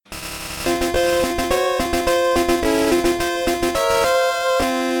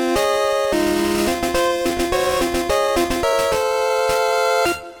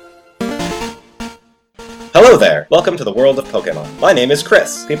Welcome to the world of Pokemon. My name is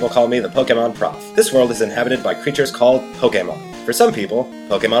Chris. People call me the Pokemon Prof. This world is inhabited by creatures called Pokemon. For some people,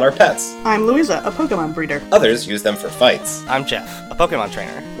 Pokemon are pets. I'm Louisa, a Pokemon breeder. Others use them for fights. I'm Jeff, a Pokemon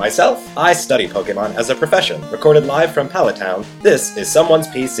trainer. Myself, I study Pokemon as a profession. Recorded live from Palatown, this is Someone's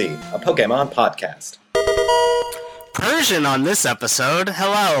PC, a Pokemon podcast. Persian on this episode.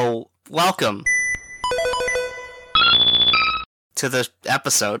 Hello, welcome to the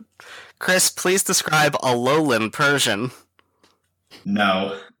episode. Chris, please describe Alolan Persian.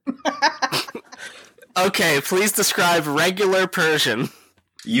 No. Okay, please describe regular Persian.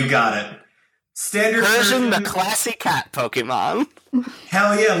 You got it. Standard Persian, the classy cat Pokemon.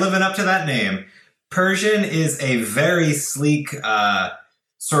 Hell yeah, living up to that name. Persian is a very sleek,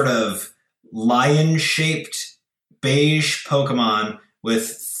 sort of lion-shaped beige Pokemon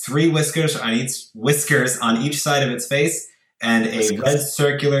with 3 whiskers on each side of its face and a red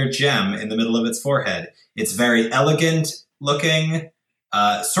circular gem in the middle of its forehead. It's very elegant looking,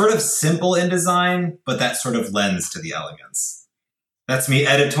 sort of simple in design, but that sort of lends to the elegance. That's me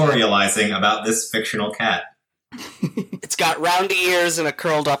editorializing about this fictional cat. It's got round ears and a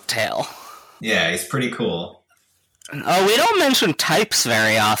curled up tail. Yeah, he's pretty cool. Oh, we don't mention types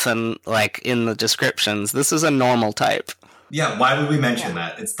very often, like, in the descriptions. This is a normal type. Yeah, why would we mention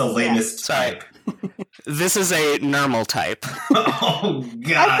that? It's the lamest type. This is a normal type. Oh,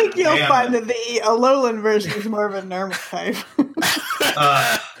 God. I think you'll find that the Alolan version is more of a normal type.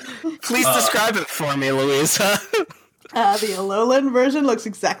 Please describe it for me, Louisa. The Alolan version looks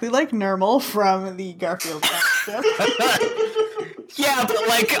exactly like Normal from the Garfield stuff. Yeah, but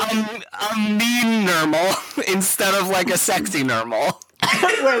like a mean normal instead of like a sexy normal.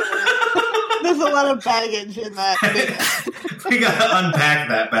 Wait, there's a lot of baggage in that. We gotta unpack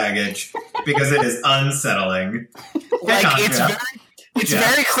that baggage because it is unsettling. Like Hang on, it's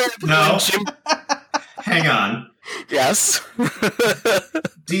Jeff. very clear. No. When Jim... Hang on. Yes.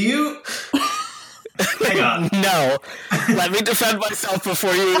 Do you? Hang on. No. Let me defend myself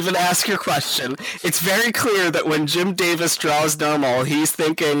before you even ask your question. It's very clear that when Jim Davis draws Normal, he's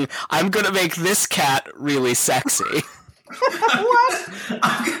thinking, I'm gonna make this cat really sexy. What?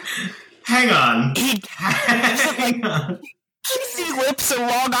 Hang on. Hang on. Cheesy lips and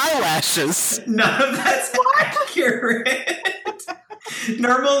long eyelashes. None of that's accurate.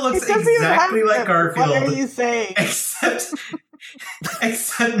 Normal looks It doesn't even exactly have like them. Garfield. What are you saying?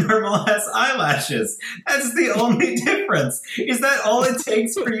 Except Normal has eyelashes. That's the only difference. Is that all it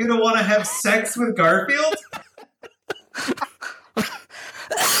takes for you to want to have sex with Garfield?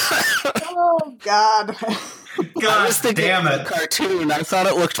 Oh, God. God I was thinking damn of it. the cartoon. I thought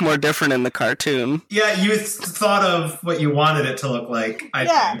it looked more different in the cartoon. Yeah, you thought of what you wanted it to look like, I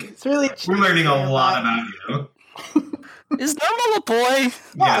think. It's really We're learning a lot about you. Is Normal a boy?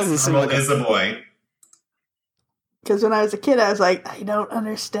 Yes, Normal is a boy. Because when I was a kid, I was like, I don't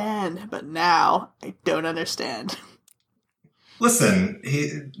understand. But now, I don't understand. Listen,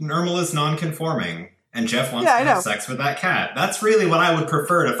 Normal is non-conforming, and Jeff wants Yeah, to I know. have sex with that cat. That's really what I would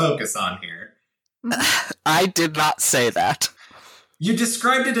prefer to focus on here. I did not say that. You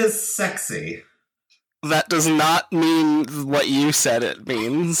described it as sexy. That does not mean what you said it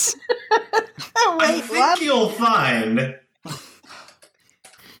means. Oh, I wait, think what? you'll find.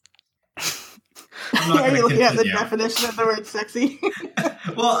 I'm not Are you going to looking at the continue. definition of the word sexy?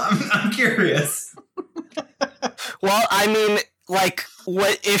 Well, I'm curious. Well, I mean, like,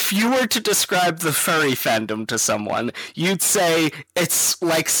 what if you were to describe the furry fandom to someone, you'd say it's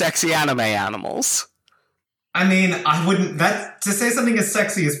like sexy anime animals. I mean, I wouldn't. That to say something is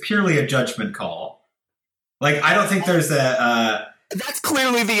sexy is purely a judgment call. Like, I don't think there's a. That's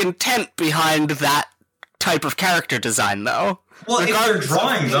clearly the intent behind that type of character design, though. Well, if they're Regardless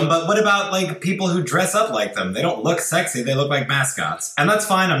drawing of them, but what about, like, people who dress up like them? They don't look sexy, they look like mascots. And that's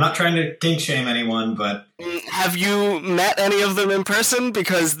fine, I'm not trying to kink shame anyone, but... Have you met any of them in person?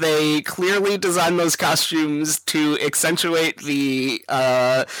 Because they clearly designed those costumes to accentuate the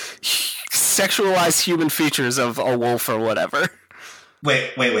sexualized human features of a wolf or whatever.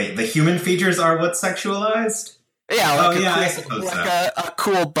 Wait. The human features are what's sexualized? Yeah, like I suppose so. a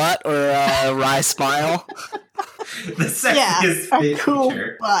cool butt or a wry smile. The sexiest a cool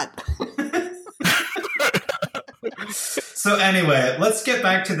feature. butt. So anyway, let's get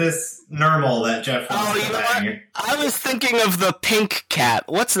back to this Normal that Jeff wants You to know what? bang. I was thinking of the pink cat.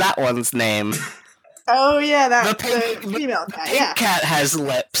 What's that one's name? Oh, yeah, that's The the pink- female cat, Pink yeah. cat has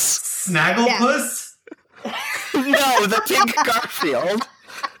lips. Snagglepuss? No, the pink Garfield.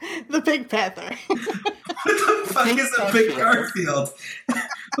 The Pink Panther. What the fuck Pink is a big Garfield?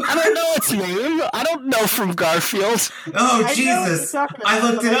 I don't know its name. I don't know from Garfield. Oh, I know what Jesus. you're talking about,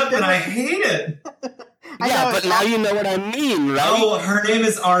 I looked it but I up and I didn't- hate it. Yeah, but now you know what I mean, right? Oh, her name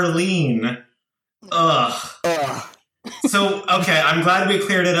is Arlene. Ugh. Ugh. So, okay, I'm glad we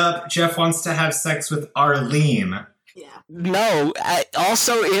cleared it up. Jeff wants to have sex with Arlene. Yeah. No,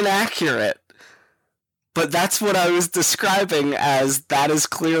 also inaccurate. But that's what I was describing as that is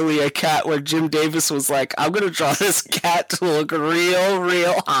clearly a cat where Jim Davis was like, I'm going to draw this cat to look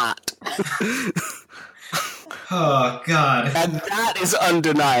real hot. Oh, God. And that is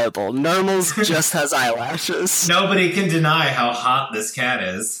undeniable. Nermals just has eyelashes. Nobody can deny how hot this cat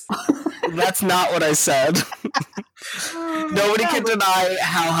is. That's not what I said. Nobody can deny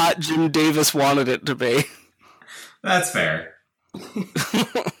how hot Jim Davis wanted it to be. That's fair.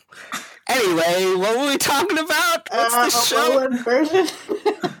 Anyway, what were we talking about? What's this show? Alolan Persian.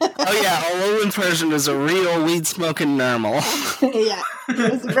 Oh yeah, Alolan Persian is a real weed-smoking normal. Yeah.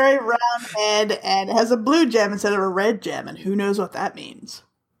 It's a very round head, and it has a blue gem instead of a red gem, and who knows what that means.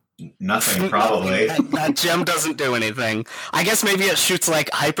 Nothing, probably. That gem doesn't do anything. I guess maybe it shoots like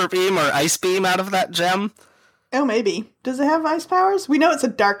Hyper Beam or Ice Beam out of that gem. Oh, maybe. Does it have ice powers? We know it's a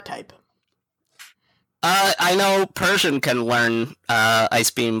dark type. I know Persian can learn Ice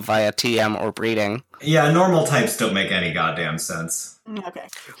Beam via TM or breeding. Yeah, normal types don't make any goddamn sense. Okay.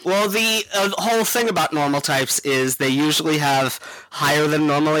 Well, the whole thing about normal types is they usually have higher than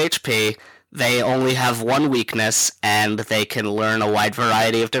normal HP, they only have one weakness, and they can learn a wide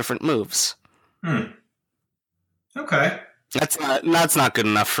variety of different moves. Okay. That's not good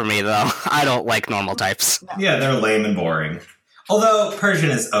enough for me, though. I don't like normal types. No. Yeah, they're lame and boring. Although,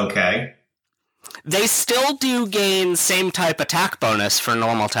 Persian is okay. They still do gain same type attack bonus for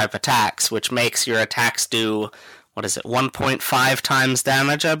normal type attacks, which makes your attacks do, 1.5 times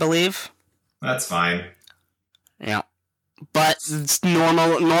damage, I believe? That's fine. Yeah. But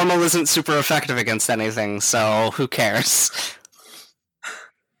normal isn't super effective against anything, so who cares?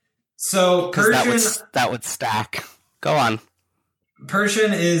 So, 'Cause Persian... that would stack. Go on.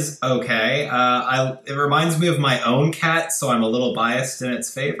 Persian is okay. It reminds me of my own cat, so I'm a little biased in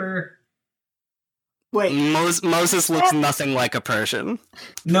its favor. Wait. Moses looks nothing like a Persian.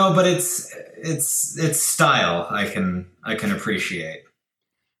 No, but it's style I can appreciate.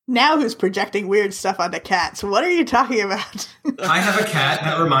 Now who's projecting weird stuff onto cats? What are you talking about? I have a cat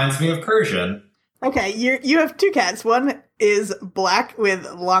that reminds me of Persian. Okay, you have two cats. One is black with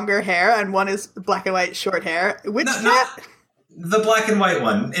longer hair, and one is black and white short hair. Which No, cat? not the black and white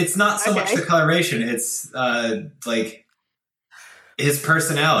one. It's not so much Okay. the coloration. It's like his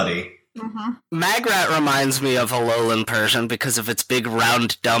personality. Mm-hmm. Magrat reminds me of a Alolan Persian because of its big,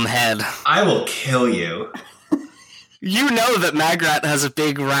 round, dumb head. I will kill you. You know that Magrat has a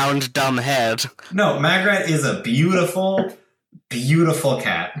big, round, dumb head. No, Magrat is a beautiful, beautiful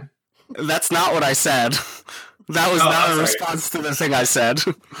cat. That's not what I said. That was Oh, not I'm a sorry. response to the thing I said.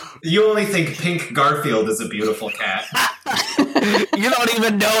 You only think Pink Garfield is a beautiful cat. You don't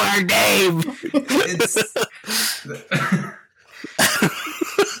even know her name. It's...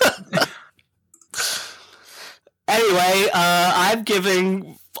 Anyway, I'm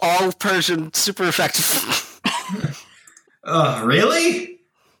giving all Persian super effective. Really?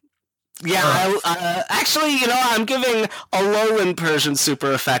 Yeah, actually, I'm giving Alolan Persian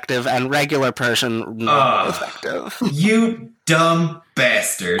super effective and regular Persian not effective. You dumb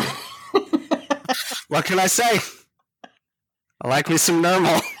bastard. What can I say? I like me some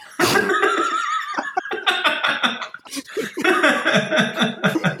normal.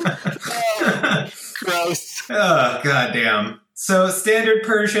 Gross. Oh, goddamn. So, standard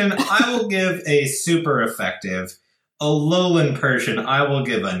Persian, I will give a super effective. Alolan Persian, I will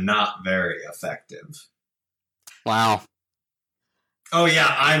give a not very effective. Wow. Oh,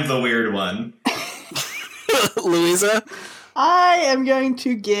 yeah, I'm the weird one. Louisa? I am going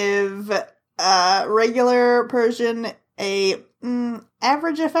to give regular Persian a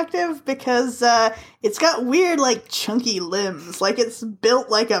average effective because it's got weird, like, chunky limbs. Like, it's built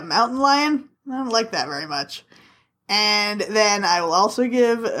like a mountain lion. I don't like that very much. And then I will also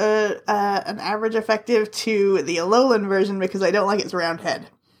give an average effective to the Alolan version because I don't like its round head.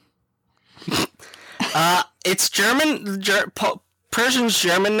 It's German. Persian's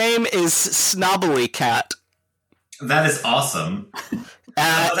German name is Snobbly Cat. That is awesome.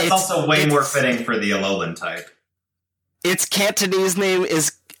 That's also way more fitting for the Alolan type. Its Cantonese name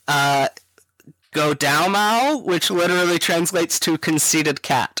is Godaomao, which literally translates to conceited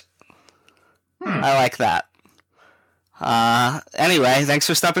cat. I like that. Anyway, thanks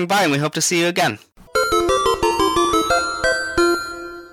for stopping by, and we hope to see you again.